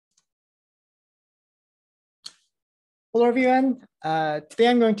Hello, everyone. Today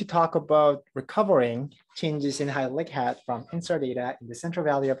I'm going to talk about recovering changes in hydraulic head from InSAR data in the Central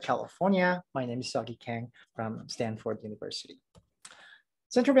Valley of California. My name is Seogi Kang from Stanford University.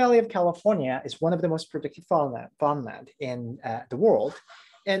 Central Valley of California is one of the most productive farmland in the world.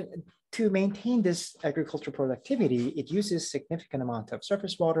 And to maintain this agricultural productivity, it uses significant amount of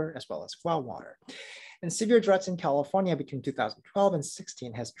surface water as well as groundwater. And severe droughts in California between 2012 and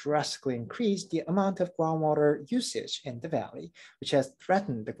 16 has drastically increased the amount of groundwater usage in the valley, which has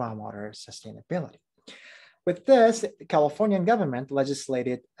threatened the groundwater sustainability. With this, the Californian government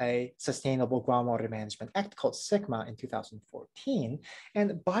legislated a Sustainable Groundwater Management Act called SGMA in 2014.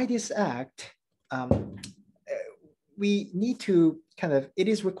 And by this act, we need to it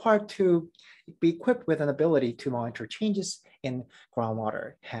is required to be equipped with an ability to monitor changes in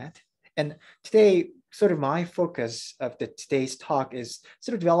groundwater head. And today, sort of my focus of today's talk is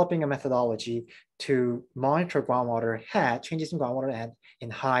sort of developing a methodology to monitor groundwater head, changes in groundwater head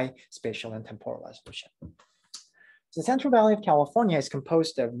in high spatial and temporal resolution. So the Central Valley of California is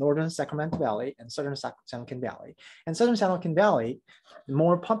composed of Northern Sacramento Valley and Southern San Joaquin Valley. And Southern San Joaquin Valley,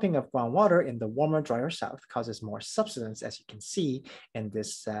 more pumping of groundwater in the warmer, drier south causes more subsidence, as you can see in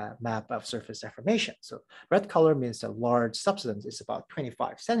this map of surface deformation. So red color means a large subsidence is about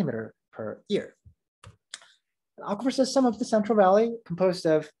 25 centimeter per year. The aquifer system of the Central Valley composed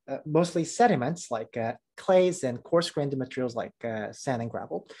of mostly sediments like clays and coarse-grained materials like sand and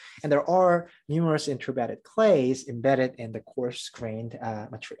gravel. And there are numerous interbedded clays embedded in the coarse-grained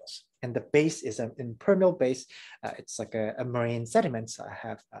materials. And the base is an impermeable base. It's like a marine sediments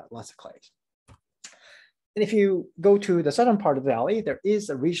have lots of clays. And if you go to the southern part of the valley, there is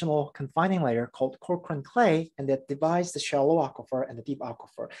a regional confining layer called Corcoran clay, and that divides the shallow aquifer and the deep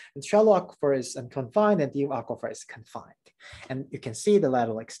aquifer. And shallow aquifer is unconfined and deep aquifer is confined. And you can see the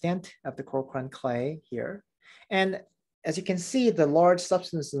lateral extent of the Corcoran clay here. And as you can see, the large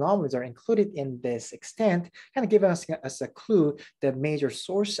subsidence anomalies are included in this extent, kind of giving us a clue the major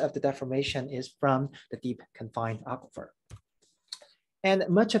source of the deformation is from the deep confined aquifer. And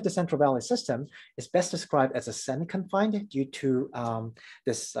much of the Central Valley system is best described as a semi-confined due to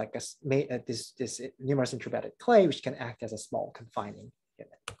this numerous interbedded clay, which can act as a small confining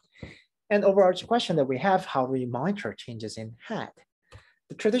unit. And overarching question that we have, how do we monitor changes in head?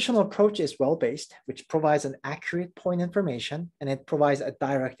 The traditional approach is well-based, which provides an accurate point information, and it provides a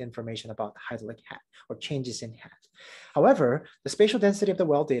direct information about hydraulic head or changes in head. However, the spatial density of the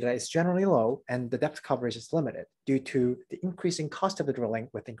well data is generally low, and the depth coverage is limited due to the increasing cost of the drilling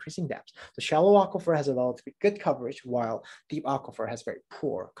with increasing depth. The shallow aquifer has a relatively good coverage, while deep aquifer has very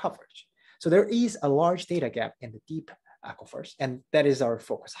poor coverage. So there is a large data gap in the deep aquifers, and that is our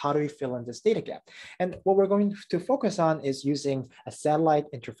focus. How do we fill in this data gap? And what we're going to focus on is using a satellite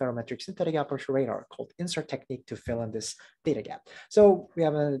interferometric synthetic aperture radar called InSAR technique to fill in this data gap. So we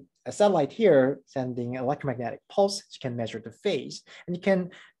have a satellite here sending electromagnetic pulse, which can measure the phase, and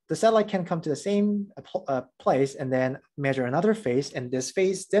the satellite can come to the same place and then measure another phase, and this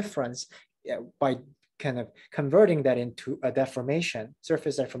phase difference by kind of converting that into a deformation,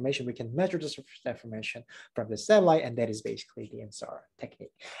 surface deformation, we can measure the surface deformation from the satellite, and that is basically the InSAR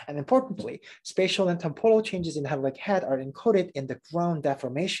technique. And importantly, spatial and temporal changes in hydraulic head are encoded in the ground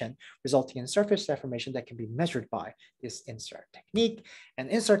deformation, resulting in surface deformation that can be measured by this InSAR technique. And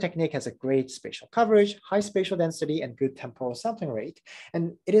InSAR technique has a great spatial coverage, high spatial density, and good temporal sampling rate.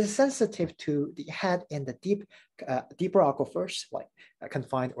 And it is sensitive to the head in the deeper aquifers, like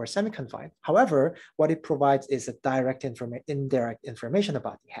confined or semi-confined. However, what it provides is a indirect information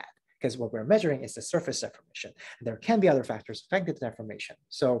about the head, because what we're measuring is the surface deformation. And there can be other factors affecting the deformation.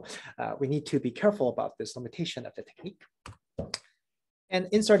 So we need to be careful about this limitation of the technique. And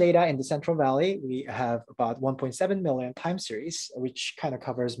InSAR data in the Central Valley, we have about 1.7 million time series, which kind of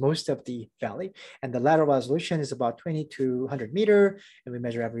covers most of the valley. And the lateral resolution is about 20 to 100 meter, and we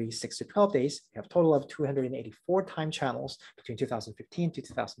measure every 6 to 12 days. We have a total of 284 time channels between 2015 to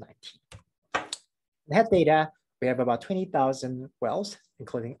 2019. In head data, we have about 20,000 wells,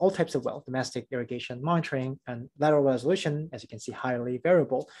 including all types of wells, domestic irrigation monitoring, and lateral resolution, as you can see, highly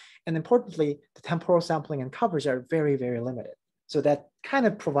variable. And importantly, the temporal sampling and coverage are very, very limited. So that kind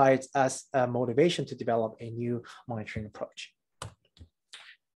of provides us a motivation to develop a new monitoring approach.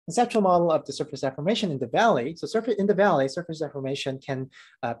 Conceptual model of the surface deformation in the valley. So in the valley, surface deformation can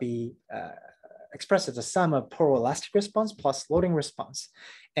be expressed as a sum of poroelastic response plus loading response.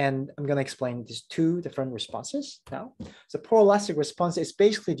 And I'm going to explain these two different responses now. So poroelastic response is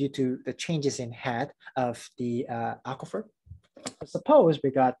basically due to the changes in head of the aquifer. Suppose we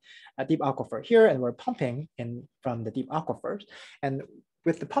got a deep aquifer here and we're pumping in from the deep aquifers. And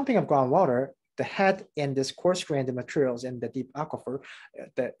with the pumping of groundwater, the head and this coarse-grained materials in the deep aquifer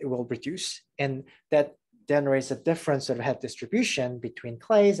that it will reduce, and that generates a different sort of head distribution between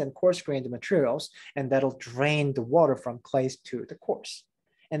clays and coarse-grained materials, and that'll drain the water from clays to the coarse.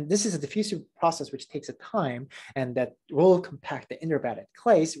 And this is a diffusive process which takes a time, and that will compact the interbedded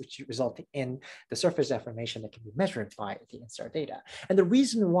clays, which result in the surface deformation that can be measured by the InSAR data. And the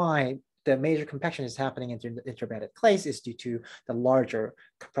reason why the major compaction is happening in the interbedded clays is due to the larger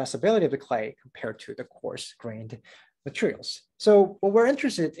compressibility of the clay compared to the coarse-grained materials. So what we're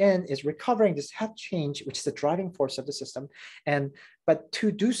interested in is recovering this head change, which is the driving force of the system. But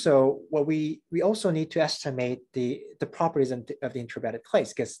to do so, what we also need to estimate the properties of the interbedded clays,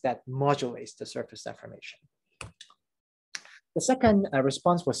 because that modulates the surface deformation. The second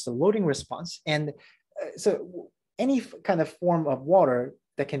response was the loading response. And so any kind of form of water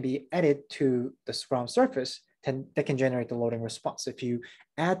that can be added to the ground surface that can generate the loading response. If you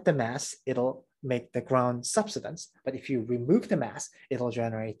add the mass, it'll make the ground subsidence, but if you remove the mass, it'll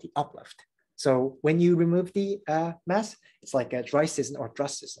generate the uplift. So when you remove the mass, it's like a dry season or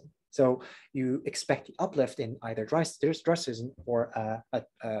drought season. So you expect the uplift in either dry season or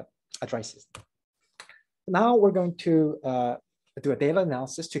a dry season. Now we're going to do a data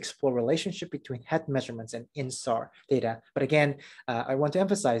analysis to explore relationship between head measurements and InSAR data. But again, I want to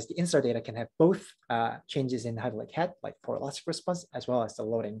emphasize the InSAR data can have both changes in hydraulic head, like poroelastic response, as well as the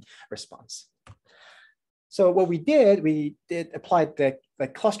loading response. So what we did apply the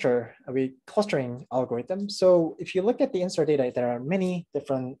clustering algorithm. So if you look at the InSAR data, there are many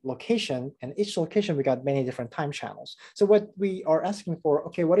different locations, and each location we got many different time channels. So what we are asking for,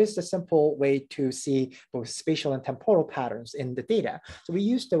 okay, what is the simple way to see both spatial and temporal patterns in the data? So we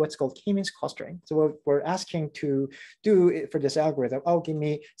used what's called k-means clustering. So what we're asking to do for this algorithm, give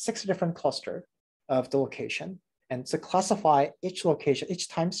me 6 different clusters of the location, and to classify each location, each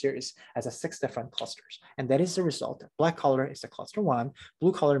time series as 6 different clusters. And that is the result. Black color is the cluster 1,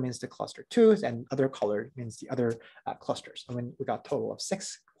 blue color means the cluster 2, and other color means the other clusters. And when we got a total of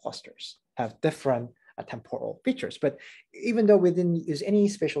 6 clusters, have different temporal features. But even though we didn't use any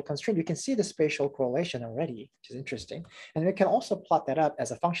spatial constraint, you can see the spatial correlation already, which is interesting. And we can also plot that up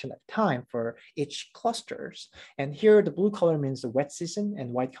as a function of time for each clusters. And here the blue color means the wet season and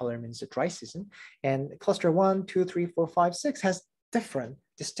white color means the dry season. And cluster 1, 2, 3, 4, 5, 6 has different,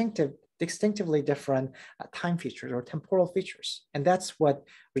 distinctively different time features or temporal features. And that's what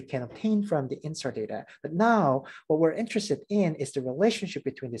we can obtain from the InSAR data. But now what we're interested in is the relationship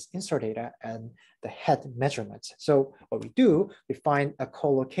between this InSAR data and the head measurements. So what we do, we find a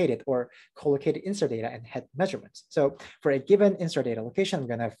co-located InSAR data and head measurements. So for a given InSAR data location, I'm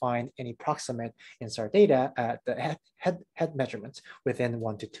gonna find any proximate InSAR data, the head measurements within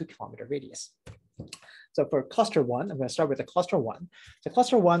 1 to 2 kilometer radius. So for cluster 1, I'm going to start with the cluster 1. So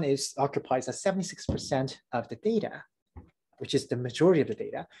cluster 1 occupies 76% of the data, which is the majority of the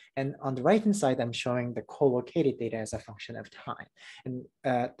data. And on the right-hand side, I'm showing the co-located data as a function of time. And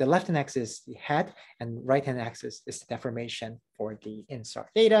the left-hand axis is the head, and right-hand axis is the deformation for the InSAR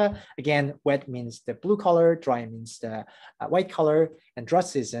data. Again, wet means the blue color, dry means the white color, and drought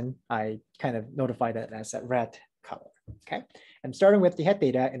season, I kind of notified it as a red color. Okay, and starting with the head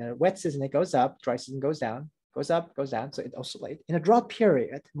data, in a wet season, it goes up, dry season goes down, goes up, goes down, so it oscillates. In a drought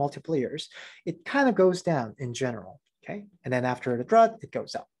period, multiple years, it kind of goes down in general, okay? And then after the drought, it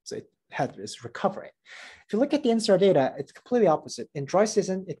goes up, so it had this recovery. If you look at the InSAR data, it's completely opposite. In dry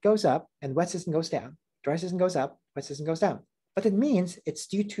season, it goes up, and wet season goes down. Dry season goes up, wet season goes down. But it means it's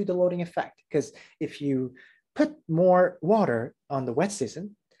due to the loading effect, because if you put more water on the wet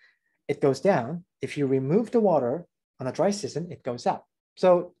season, it goes down. If you remove the water on a dry season, it goes up.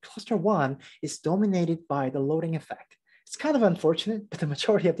 So cluster 1 is dominated by the loading effect. It's kind of unfortunate, but the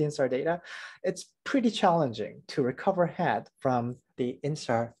majority of the InSAR data, it's pretty challenging to recover head from the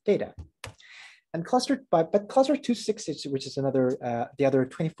InSAR data. And cluster 2, 6, which is another, the other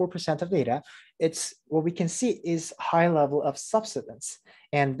 24% of data, it's what we can see is high level of subsidence.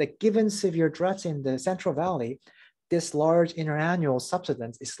 And the given severe droughts in the Central Valley, this large interannual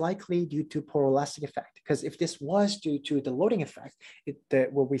subsidence is likely due to poroelastic effect, because if this was due to the loading effect,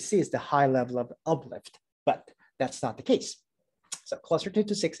 what we see is the high level of uplift, but that's not the case. So cluster 2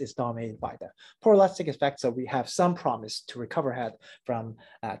 to 6 is dominated by the poroelastic effect, so we have some promise to recover head from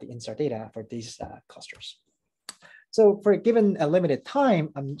the InSAR data for these clusters. So for a given limited time,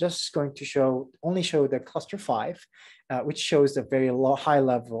 I'm just going to only show the cluster 5, which shows a very high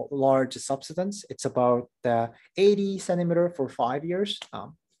level, large subsidence. It's about 80 centimeter for 5 years,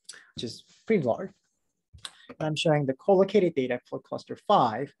 which is pretty large. And I'm showing the co-located data for cluster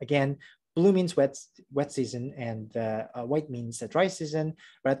 5. Again, blue means wet season, and white means the dry season.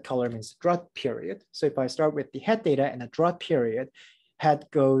 Red color means drought period. So if I start with the head data and the drought period, head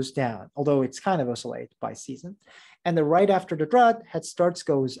goes down, although it's kind of oscillate by season. And the right after the drought, head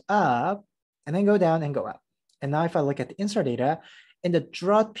goes up, and then go down and go up. And now if I look at the InSAR data, in the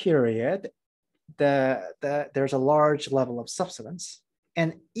drought period, there's a large level of subsidence.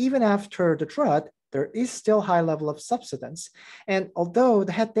 And even after the drought, there is still high level of subsidence. And although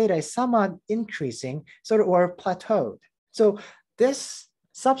the head data is somewhat increasing, sort of or plateaued. So this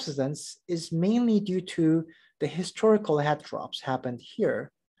subsidence is mainly due to the historical head drops happened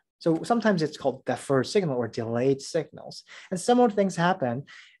here. So sometimes it's called deferred signal or delayed signals. And similar things happen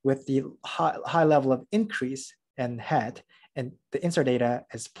with the high level of increase in head, and the InSAR data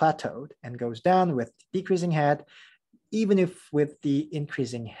is plateaued and goes down with decreasing head. Even if with the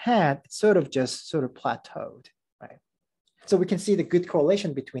increasing head, it's sort of plateaued, right? So we can see the good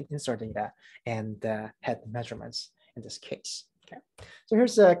correlation between InSAR data and head measurements in this case. Okay. So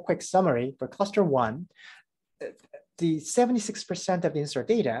here's a quick summary for cluster 1. The 76% of the InSAR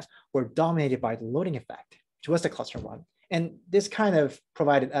data were dominated by the loading effect, which was the cluster 1. And this kind of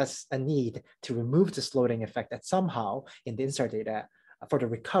provided us a need to remove this loading effect that somehow in the InSAR data for the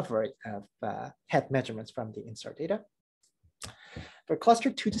recovery of head measurements from the InSAR data. For cluster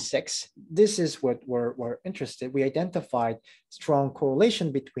 2 to 6, this is what we're interested. We identified strong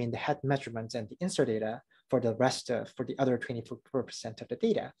correlation between the head measurements and the InSAR data for the other 24% of the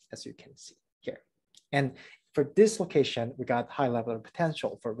data, as you can see here. And for this location, we got high level of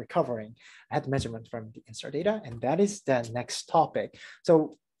potential for recovering head measurement from the InSAR data, and that is the next topic.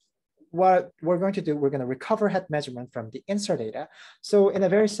 So what we're going to do, we're going to recover head measurement from the InSAR data. So in a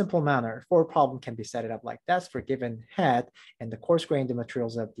very simple manner, for a problem can be set up like that for given head and the coarse-grained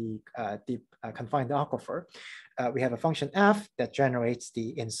materials of the deep confined aquifer. We have a function f that generates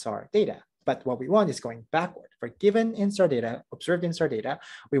the InSAR data. But what we want is going backward. For given InSAR data, observed InSAR data,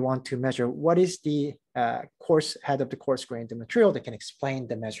 we want to measure what is the head of the coarse-grained material that can explain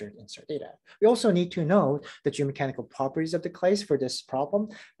the measured InSAR data. We also need to know the geomechanical properties of the clays for this problem,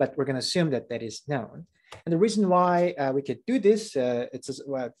 but we're going to assume that that is known. And the reason why we could do this, it's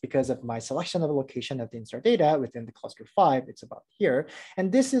because of my selection of the location of the InSAR data within the cluster 5. It's about here.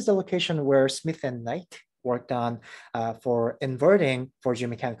 And this is the location where Smith and Knight worked on for inverting for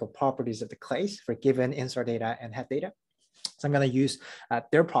geomechanical properties of the clays for given InSAR data and head data. So I'm going to use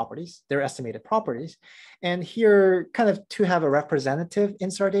their properties, their estimated properties. And here, kind of to have a representative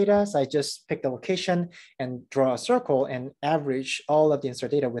InSAR data, so I just pick the location and draw a circle and average all of the InSAR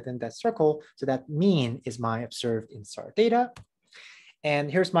data within that circle. So that mean is my observed InSAR data.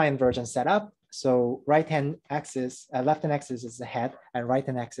 And here's my inversion setup. So right-hand axis, left-hand axis is the head, and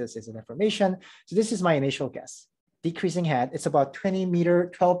right-hand axis is an information. So this is my initial guess. Decreasing head, it's about 12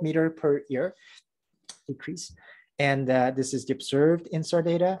 meter per year decrease. And this is the observed InSAR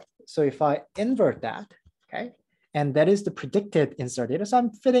data. So if I invert that, okay, and that is the predicted InSAR data. So I'm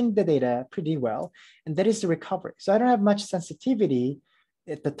fitting the data pretty well. And that is the recovery. So I don't have much sensitivity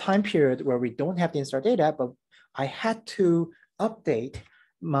at the time period where we don't have the InSAR data, but I had to update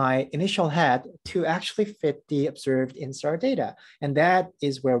my initial head to actually fit the observed InSAR data. And that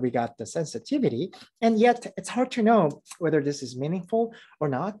is where we got the sensitivity. And yet it's hard to know whether this is meaningful or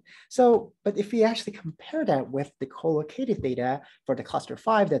not. So, but if we actually compare that with the co-located data for the cluster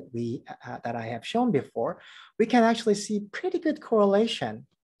 5 that I have shown before, we can actually see pretty good correlation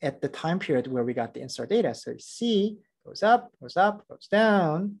at the time period where we got the InSAR data. So you see, goes up, goes up, goes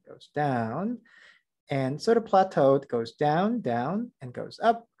down, and sort of plateaued, goes down, and goes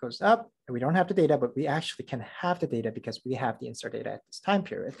up. And we don't have the data, but we actually can have the data because we have the InSAR data at this time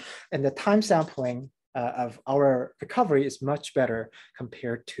period. And the time sampling of our recovery is much better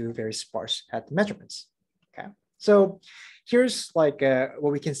compared to very sparse head measurements. Okay, so here's like where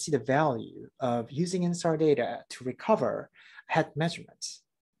we can see the value of using InSAR data to recover head measurements.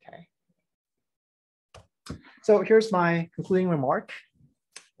 Okay, so here's my concluding remark.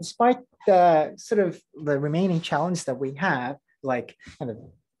 Despite the sort of the remaining challenge that we have, like kind of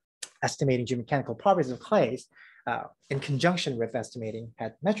estimating geomechanical properties of clays in conjunction with estimating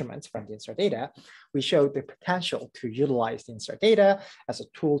head measurements from the InSAR data, we showed the potential to utilize the InSAR data as a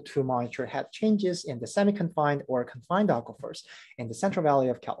tool to monitor head changes in the semi-confined or confined aquifers in the Central Valley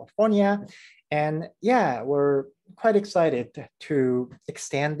of California. And yeah, we're quite excited to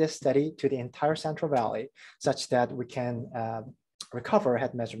extend this study to the entire Central Valley such that we can recover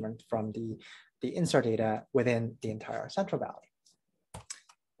head measurement from the InSAR data within the entire Central Valley.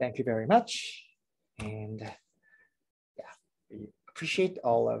 Thank you very much. And yeah, we appreciate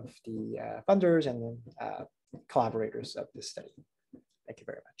all of the funders and collaborators of this study. Thank you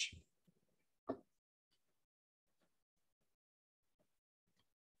very much.